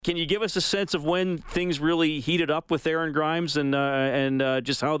Can you give us a sense of when things really heated up with Aaron Grimes and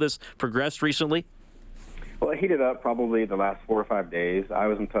just how this progressed recently? Well, it heated up probably the last 4 or 5 days. I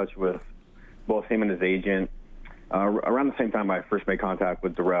was in touch with both him and his agent around the same time I first made contact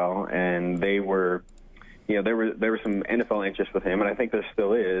with Darrell, and they were, there was some NFL interest with him, and I think there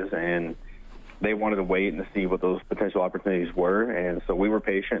still is, and they wanted to wait and see what those potential opportunities were, and so we were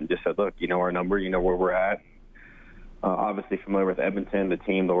patient and just said, look, you know our number, you know where we're at. Obviously familiar with Edmonton, the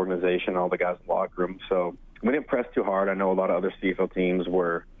team, the organization, all the guys in the locker room, so we didn't press too hard. I know a lot of other CFL teams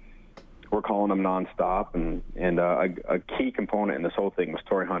were calling them nonstop, and a key component in this whole thing was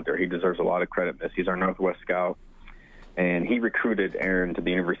Torrey Hunter. He deserves a lot of credit in this. He's our Northwest scout, and he recruited Aaron to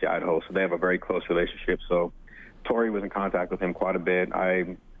the University of Idaho, so they have a very close relationship. So Torrey was in contact with him quite a bit.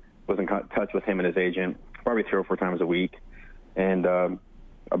 I was in touch with him and his agent probably 3 or 4 times a week, and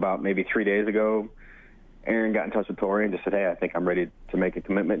about maybe 3 days ago, Aaron got in touch with Torrey and just said, hey, I think I'm ready to make a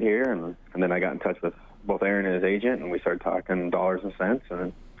commitment here, and then I got in touch with both Aaron and his agent, and we started talking dollars and cents,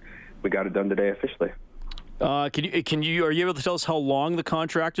 and we got it done today officially. Are you able to tell us how long the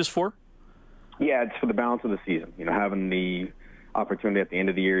contract is for? Yeah, it's for the balance of the season. Having the opportunity at the end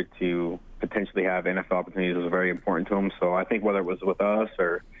of the year to potentially have NFL opportunities was very important to him. So I think whether it was with us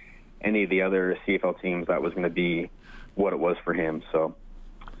or any of the other CFL teams, that was going to be what it was for him. So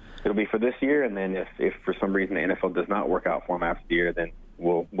it'll be for this year, and then if for some reason the NFL does not work out for him after the year, then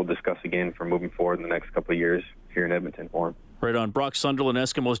we'll discuss again for moving forward in the next couple of years here in Edmonton for him. Right on. Brock Sunderland,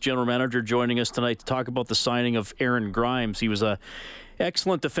 Eskimos general manager, joining us tonight to talk about the signing of Aaron Grimes. He was a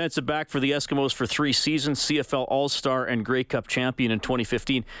excellent defensive back for the Eskimos for 3 seasons, CFL All-Star and Grey Cup champion in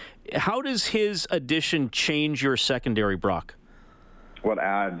 2015. How does his addition change your secondary, Brock? Well, it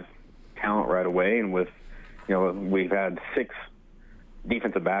adds talent right away, and with, we've had 6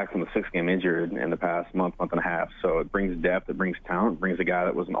 defensive backs and the 6th game injured in the past month and a half. So it brings depth, it brings talent, it brings a guy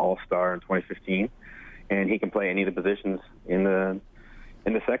that was an all-star in 2015, and he can play any of the positions in the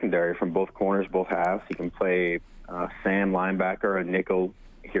secondary from both corners, both halves. He can play Sam linebacker, a nickel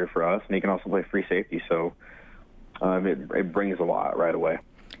here for us, and he can also play free safety. So it brings a lot right away.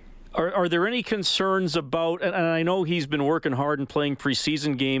 Are there any concerns about, and I know he's been working hard and playing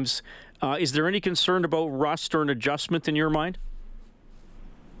preseason games, is there any concern about rust or an adjustment in your mind?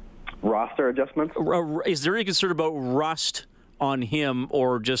 Roster adjustments? Is there any concern about rust on him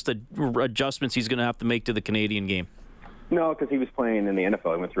or just the adjustments he's going to have to make to the Canadian game? No, because he was playing in the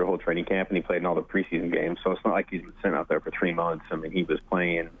NFL. He went through a whole training camp, and he played in all the preseason games. So it's not like he's been sent out there for 3 months. I mean, he was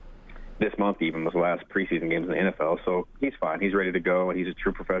playing this month even was the last preseason games in the NFL. So he's fine. He's ready to go, and he's a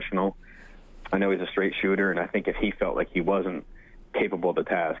true professional. I know he's a straight shooter, and I think if he felt like he wasn't capable of the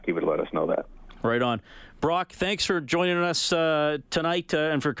task, he would let us know that. Right on. Brock, thanks for joining us tonight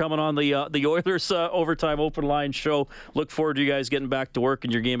and for coming on the Oilers Overtime Open Line show. Look forward to you guys getting back to work in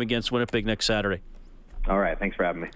your game against Winnipeg next Saturday. All right. Thanks for having me.